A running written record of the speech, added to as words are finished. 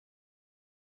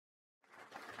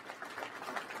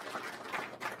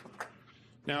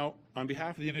Now, on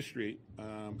behalf of the industry,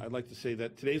 I'd like to say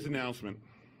that today's announcement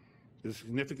is a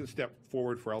significant step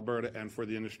forward for Alberta and for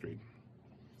the industry.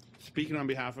 Speaking on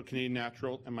behalf of Canadian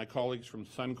Natural and my colleagues from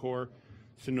Suncor,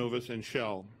 Cenovus, and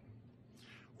Shell,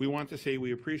 we want to say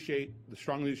we appreciate the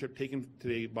strong leadership taken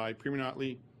today by Premier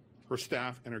Notley, her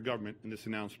staff, and her government in this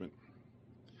announcement.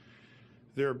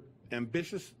 There are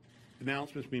ambitious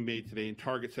announcements being made today and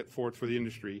targets set forward for the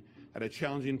industry at a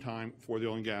challenging time for the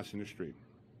oil and gas industry.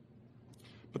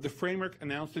 But the framework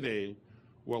announced today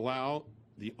will allow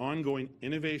the ongoing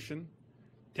innovation,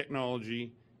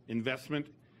 technology, investment,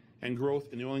 and growth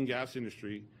in the oil and gas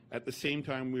industry at the same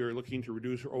time we are looking to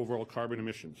reduce our overall carbon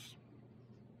emissions.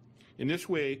 In this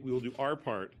way, we will do our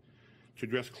part to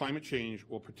address climate change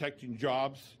while protecting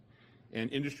jobs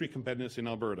and industry competitiveness in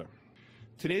Alberta.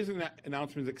 Today's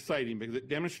announcement is exciting because it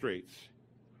demonstrates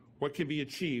what can be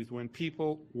achieved when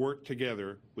people work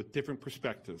together with different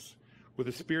perspectives, with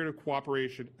a spirit of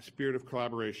cooperation, a spirit of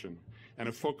collaboration, and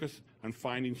a focus on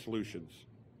finding solutions.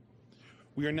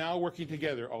 We are now working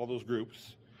together, all those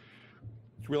groups,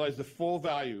 to realize the full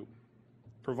value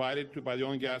provided by the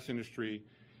oil and gas industry,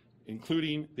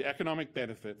 including the economic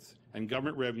benefits and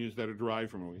government revenues that are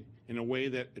derived from it, in a way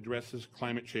that addresses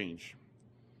climate change.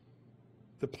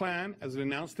 The plan, as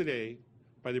announced today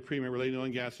by the Premier relating to the oil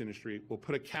and gas industry, will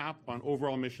put a cap on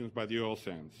overall emissions by the oil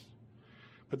sands.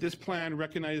 But this plan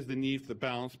recognizes the need for the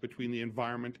balance between the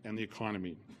environment and the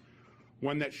economy,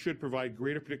 one that should provide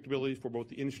greater predictability for both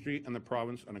the industry and the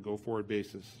province on a go-forward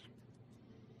basis.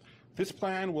 This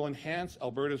plan will enhance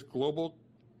Alberta's global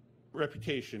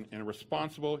reputation in a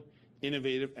responsible,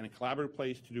 innovative, and a collaborative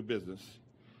place to do business.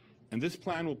 And this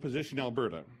plan will position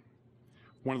Alberta,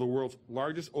 one of the world's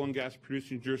largest oil and gas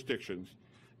producing jurisdictions,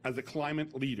 as a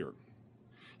climate leader.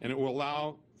 And it will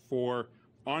allow for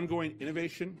ongoing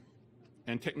innovation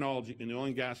and technology in the oil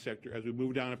and gas sector as we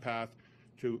move down a path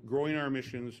to growing our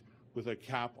emissions with a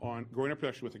cap on, growing our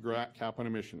production with a cap on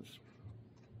emissions.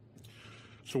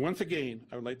 So once again,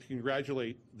 I would like to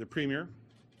congratulate the Premier,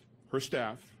 her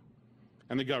staff,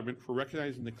 and the government for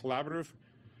recognizing the collaborative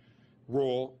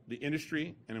role the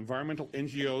industry and environmental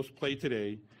NGOs play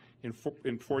today in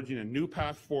forging a new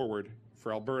path forward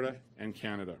for Alberta and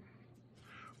Canada.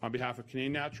 On behalf of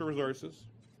Canadian Natural Resources,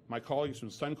 my colleagues from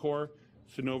Suncor,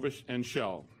 Cenovus, and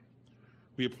Shell,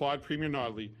 we applaud Premier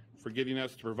Notley for getting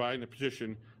us to provide a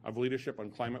position of leadership on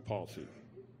climate policy.